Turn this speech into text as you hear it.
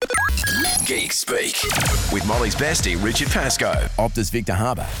Geek Speak with Molly's bestie, Richard Pascoe. Optus Victor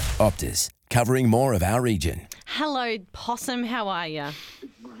Harbour. Optus, covering more of our region. Hello, Possum. How are you?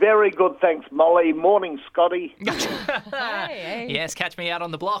 Very good, thanks, Molly. Morning, Scotty. Hey. Yes, catch me out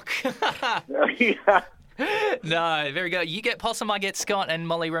on the block. Yeah. No, very good. You get Possum, I get Scott, and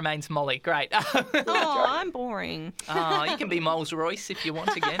Molly remains Molly. Great. Oh, I'm boring. You can be Moles Royce if you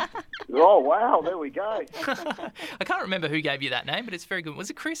want again. Oh, wow, there we go. I can't remember who gave you that name, but it's very good.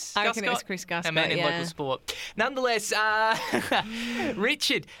 Was it Chris? I Gus reckon it was Scott? Chris Gus A man Scott, in yeah. local sport. Nonetheless,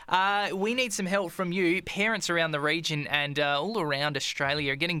 Richard, we need some help from you. Parents around the region and all around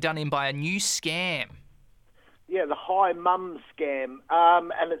Australia are getting done in by a new scam. Yeah, the Hi Mum scam,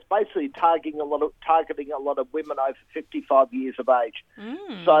 and it's basically targeting a lot of women over 55 years of age.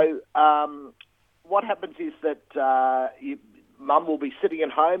 So what happens is that Mum will be sitting at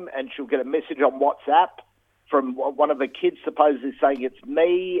home and she'll get a message on WhatsApp from one of the kids, supposedly saying it's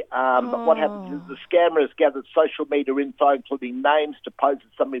me. But what happens is the scammer has gathered social media info, including names, to pose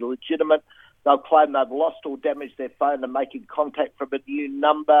as somebody legitimate. They'll claim they've lost or damaged their phone and making contact from a new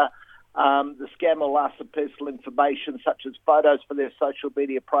number. The scam will ask for personal information such as photos for their social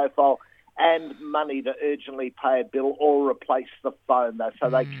media profile and money to urgently pay a bill or replace the phone, though. So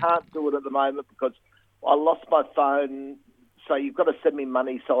they can't do it at the moment because I lost my phone, so you've got to send me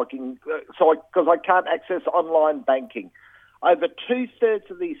money because I can't access online banking. Over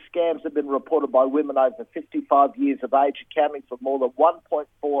 2/3 of these scams have been reported by women over 55 years of age, accounting for more than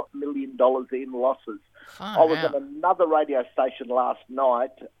 $1.4 million in losses. I was at another radio station last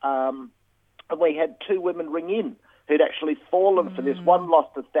night, and we had two women ring in who'd actually fallen for this. One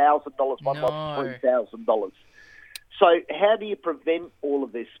lost $1,000, one lost $3,000. So how do you prevent all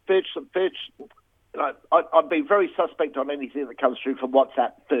of this? First, I'd be very suspect on anything that comes through from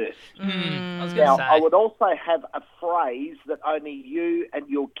WhatsApp first. I was going Now, to say. I would also have a phrase that only you and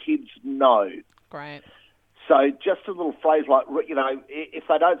your kids know. Great. So just a little phrase like, if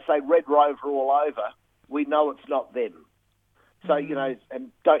they don't say Red Rover all over, we know it's not them. So,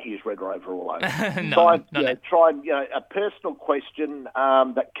 and don't use Red Rover all over. Try and a personal question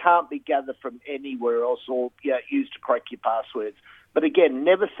that can't be gathered from anywhere else or used to crack your passwords. But again,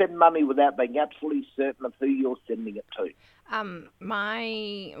 never send money without being absolutely certain of who you're sending it to. Someone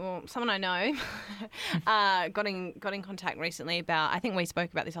I know got in contact recently about, I think we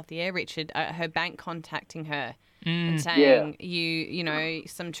spoke about this off the air, Richard, her bank contacting her and saying,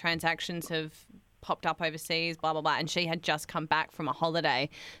 some transactions have popped up overseas, blah, blah, blah, and she had just come back from a holiday.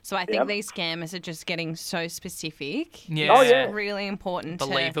 So I think these scammers are just getting so specific. Yeah. Oh, yeah. It's really important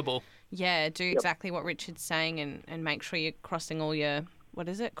Believable. do exactly what Richard's saying and make sure you're crossing all your,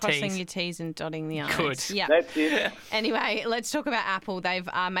 crossing T's. your T's and dotting the I's. Good. Yeah. That's it. Anyway, let's talk about Apple. They've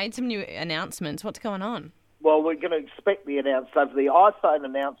made some new announcements. What's going on? Well, we're going to expect the announcement. So for the iPhone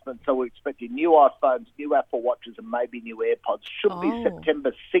announcement, so we're expecting new iPhones, new Apple Watches, and maybe new AirPods. Should be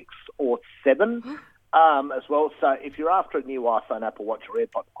September 6 or 7 as well. So if you're after a new iPhone, Apple Watch, or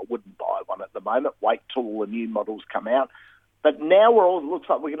AirPod, I wouldn't buy one at the moment. Wait till all the new models come out. But now looks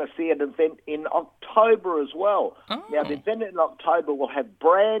like we're going to see an event in October as well. Oh. Now, the event in October will have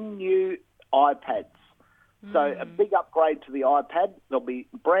brand new iPads. So a big upgrade to the iPad. There'll be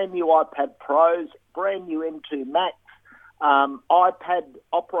brand new iPad Pros, brand new M2 Max. iPad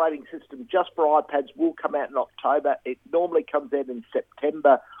operating system just for iPads will come out in October. It normally comes out in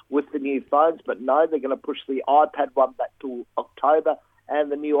September with the new phones, but no, they're going to push the iPad one back to October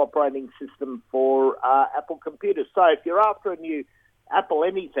and the new operating system for Apple computers. So if you're after a new Apple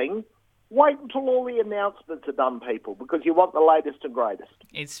anything, wait until all the announcements are done, people, because you want the latest and greatest.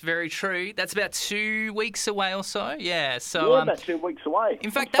 It's very true. That's about 2 weeks away or so. Yeah. So about 2 weeks away. in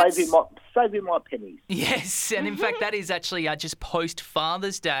fact, saving my pennies. Yes, and in fact, that is actually just post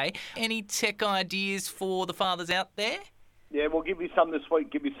Father's Day. Any tech ideas for the fathers out there? Yeah, we'll give you some this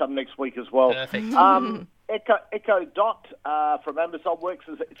week, give you some next week as well. Perfect. Echo Dot from Amazon works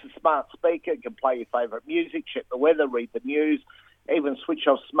as it's a smart speaker. It can play your favourite music, check the weather, read the news, even switch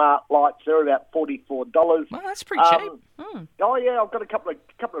off smart lights. They're about $44. Well, that's pretty cheap. Oh yeah, I've got a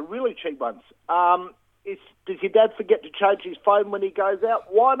couple of really cheap ones. Does your dad forget to charge his phone when he goes out?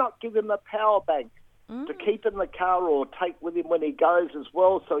 Why not give him a power bank to keep in the car or take with him when he goes as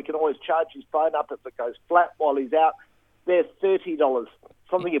well, so he can always charge his phone up if it goes flat while he's out? They're $30.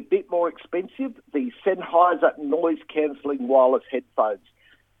 Something a bit more expensive, the Sennheiser noise-cancelling wireless headphones.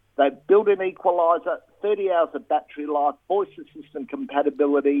 They build an equaliser, 30 hours of battery life, voice assistant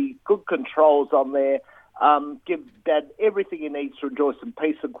compatibility, good controls on there. Give Dad everything he needs to enjoy some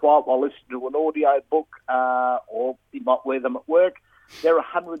peace and quiet while listening to an audio book, or he might wear them at work. They're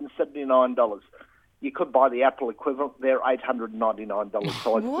 $179. you could buy the Apple equivalent. They're $899.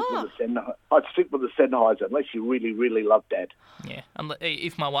 So I'd stick with the Sennheiser unless you really, really love Dad. Yeah.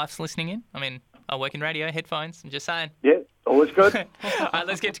 If my wife's listening in, I work in radio, headphones. I'm just saying. Yeah, always good. All right,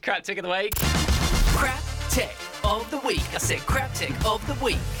 let's get to Crap Tech of the Week. Crap Tech of the Week. I said Crap Tech of the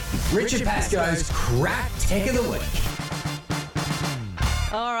Week. Richard Pascoe's Crap Tech of the Week.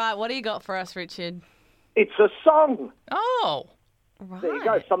 All right, what do you got for us, Richard? It's a song. Oh. Right. There you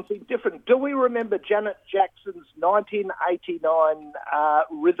go, something different. Do we remember Janet Jackson's 1989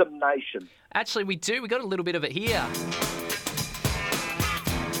 Rhythm Nation? Actually, we do. We got a little bit of it here.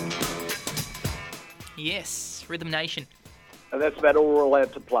 Yes, Rhythm Nation. And that's about all we're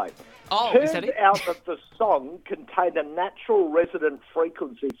allowed to play. Oh, is that Turned it? out that the song contained a natural resonant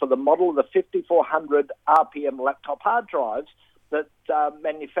frequency for the model of the 5400 RPM laptop hard drives that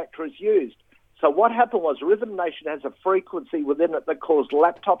manufacturers used. So what happened was Rhythm Nation has a frequency within it that caused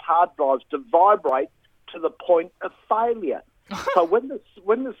laptop hard drives to vibrate to the point of failure. So when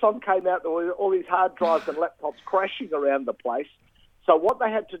the song came out, there were all these hard drives and laptops crashing around the place. So what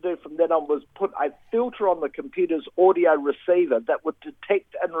they had to do from then on was put a filter on the computer's audio receiver that would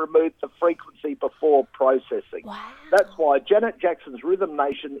detect and remove the frequency before processing. Wow. That's why Janet Jackson's Rhythm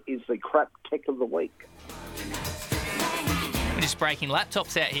Nation is the Crap Tech of the Week. We're just breaking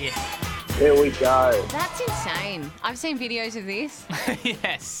laptops out here. There we go. That's insane. I've seen videos of this.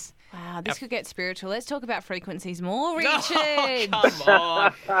 Yes. Wow, this could get spiritual. Let's talk about frequencies more, Richard. Oh,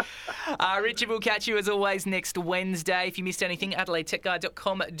 come on. Richard, we'll catch you as always next Wednesday. If you missed anything,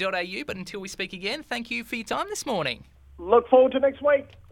 adelaidetechguide.com.au. But until we speak again, thank you for your time this morning. Look forward to next week.